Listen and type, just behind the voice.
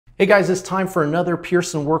Hey guys, it's time for another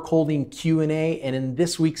Pierson Workholding Q&A, and in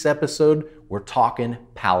this week's episode, we're talking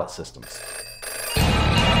pallet systems.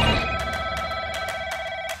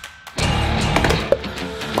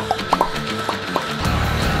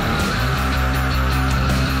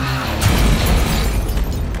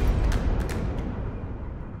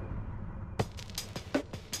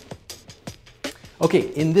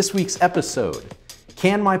 Okay, in this week's episode,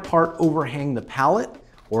 can my part overhang the pallet?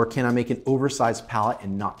 Or can I make an oversized pallet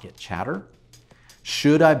and not get chatter?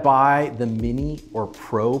 Should I buy the Mini or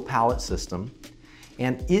Pro pallet system?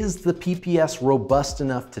 And is the PPS robust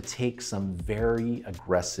enough to take some very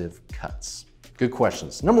aggressive cuts? Good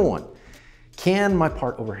questions. Number one, can my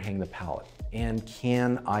part overhang the pallet? And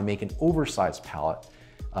can I make an oversized pallet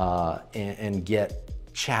and get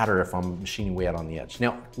chatter if I'm machining way out on the edge?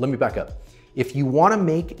 Now, let me back up. If you wanna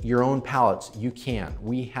make your own pallets, you can.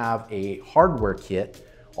 We have a hardware kit.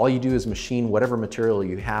 All you do is machine whatever material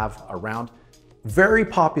you have around. Very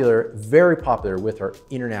popular with our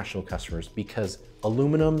international customers because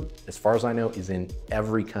aluminum, as far as I know, is in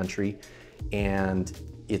every country and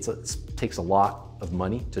it takes a lot of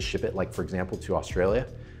money to ship it, like for example, to Australia.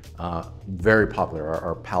 Very popular,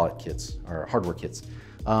 our pallet kits, our hardware kits.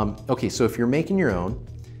 Okay, so if you're making your own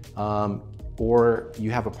or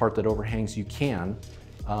you have a part that overhangs, you can.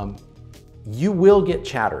 You will get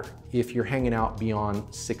chatter if you're hanging out beyond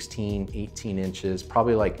 16, 18 inches,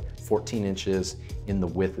 probably like 14 inches in the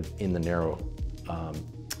width, in the narrow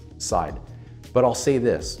side. But I'll say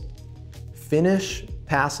this, finish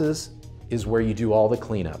passes is where you do all the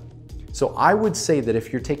cleanup. So I would say that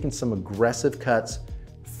if you're taking some aggressive cuts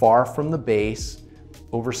far from the base,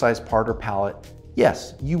 oversized part or pallet,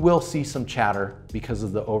 yes, you will see some chatter because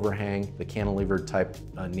of the overhang, the cantilever type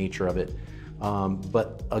nature of it.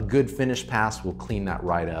 But a good finish pass will clean that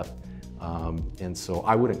right up. And so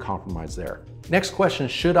I wouldn't compromise there. Next question,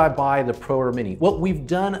 should I buy the Pro or Mini? Well, we've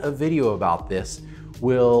done a video about this.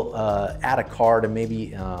 We'll add a card and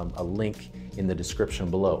maybe a link in the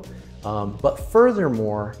description below. But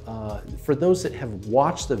furthermore, for those that have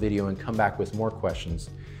watched the video and come back with more questions,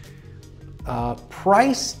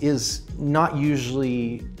 price is not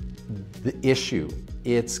usually the issue.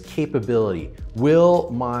 It's capability. Will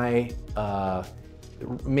my,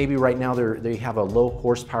 maybe right now they have a low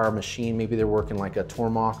horsepower machine, maybe they're working like a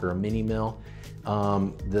Tormach or a mini mill.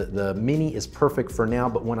 The Mini is perfect for now,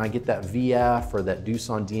 but when I get that VF or that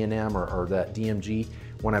Doosan DNM or that DMG,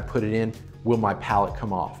 when I put it in, will my pallet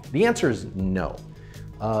come off? The answer is no.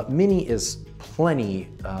 Mini is plenty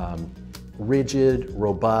rigid,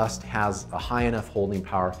 robust, has a high enough holding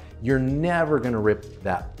power. You're never gonna rip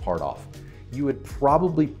that part off. You would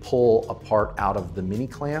probably pull a part out of the Mini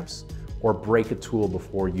clamps or break a tool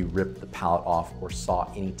before you rip the pallet off or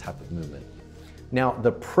saw any type of movement. Now,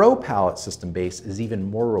 the Pro pallet system base is even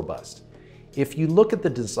more robust. If you look at the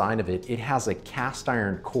design of it, it has a cast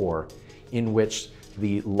iron core in which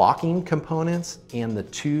the locking components and the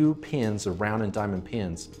two pins, the round and diamond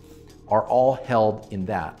pins, are all held in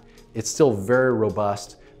that. It's still very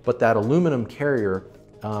robust, but that aluminum carrier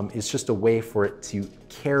is just a way for it to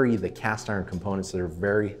carry the cast iron components that are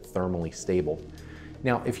very thermally stable.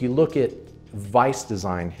 Now, if you look at vise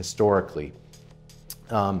design historically,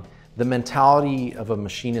 the mentality of a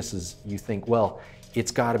machinist is you think, well,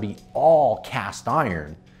 it's gotta be all cast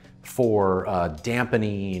iron for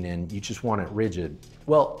dampening and you just want it rigid.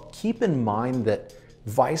 Well, keep in mind that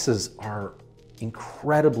vices are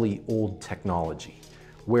incredibly old technology,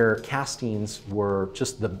 where castings were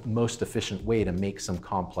just the most efficient way to make some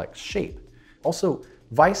complex shape. Also,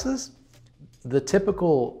 vices, the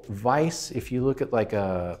typical vise, if you look at like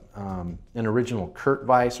an original Kurt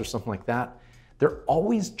vise or something like that, they're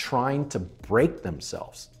always trying to break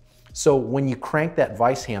themselves. So when you crank that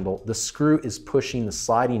vise handle, the screw is pushing the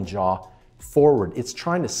sliding jaw forward. It's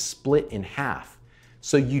trying to split in half.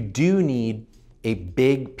 So you do need a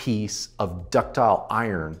big piece of ductile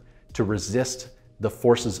iron to resist the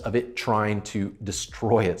forces of it trying to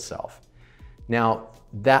destroy itself. Now,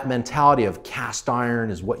 that mentality of cast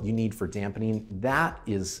iron is what you need for dampening, that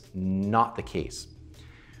is not the case.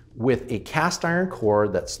 With a cast iron core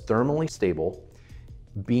that's thermally stable,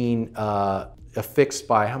 being affixed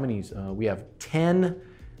by how many? We have 10,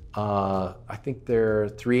 I think they're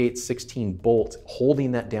 3/8-16 bolts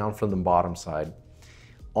holding that down from the bottom side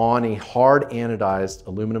on a hard anodized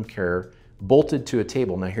aluminum carrier bolted to a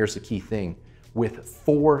table. Now here's the key thing. With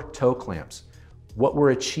 4 toe clamps. What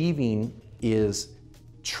we're achieving is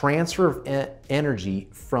transfer of energy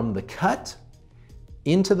from the cut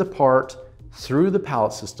into the part, through the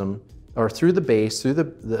pallet system, or through the base, through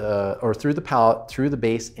the pallet, through the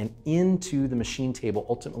base, and into the machine table,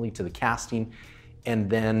 ultimately to the casting and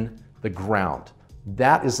then the ground.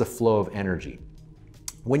 That is the flow of energy.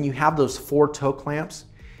 When you have those 4 toe clamps,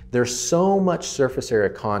 there's so much surface area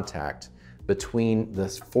contact between the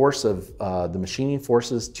force of the machining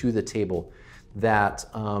forces to the table that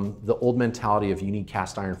the old mentality of you need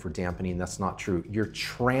cast iron for dampening, that's not true. You're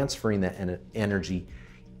transferring that energy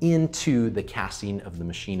into the casting of the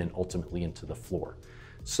machine and ultimately into the floor.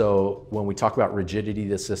 So when we talk about rigidity of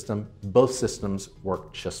the system, both systems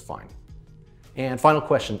work just fine. And final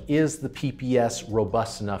question, is the PPS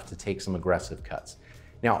robust enough to take some aggressive cuts?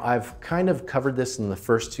 Now, I've kind of covered this in the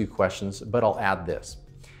first 2 questions, but I'll add this.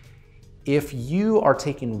 If you are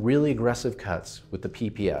taking really aggressive cuts with the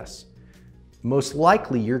PPS, most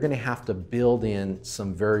likely you're going to have to build in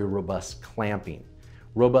some very robust clamping.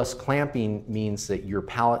 Robust clamping means that your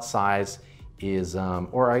pallet size is,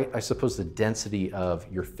 I suppose the density of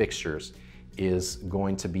your fixtures is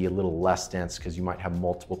going to be a little less dense because you might have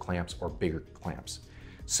multiple clamps or bigger clamps.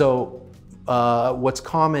 So what's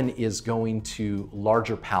common is going to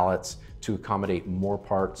larger pallets to accommodate more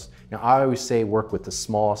parts. Now, I always say work with the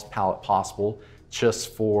smallest pallet possible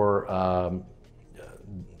just for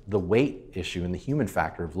the weight issue and the human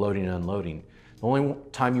factor of loading and unloading. The only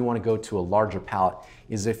time you want to go to a larger pallet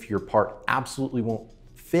is if your part absolutely won't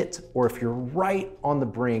fit, or if you're right on the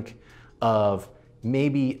brink of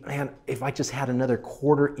maybe, man, if I just had another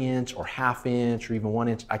 1/4 inch or 1/2 inch or even 1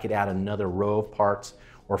 inch, I could add another row of parts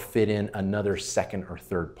or fit in another 2nd or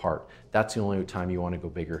 3rd part. That's the only time you want to go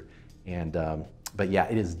bigger. And but yeah,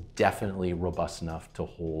 it is definitely robust enough to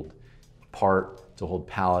hold part, to hold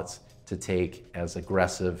pallets, to take as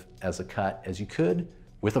aggressive as a cut as you could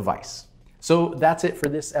with a vise. So that's it for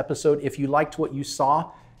this episode. If you liked what you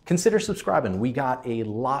saw, consider subscribing. We got a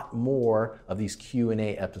lot more of these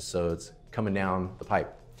Q&A episodes coming down the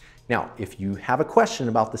pipe. Now, if you have a question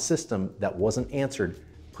about the system that wasn't answered,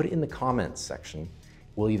 put it in the comments section.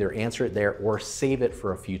 We'll either answer it there or save it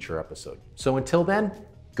for a future episode. So until then,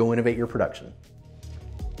 go innovate your production.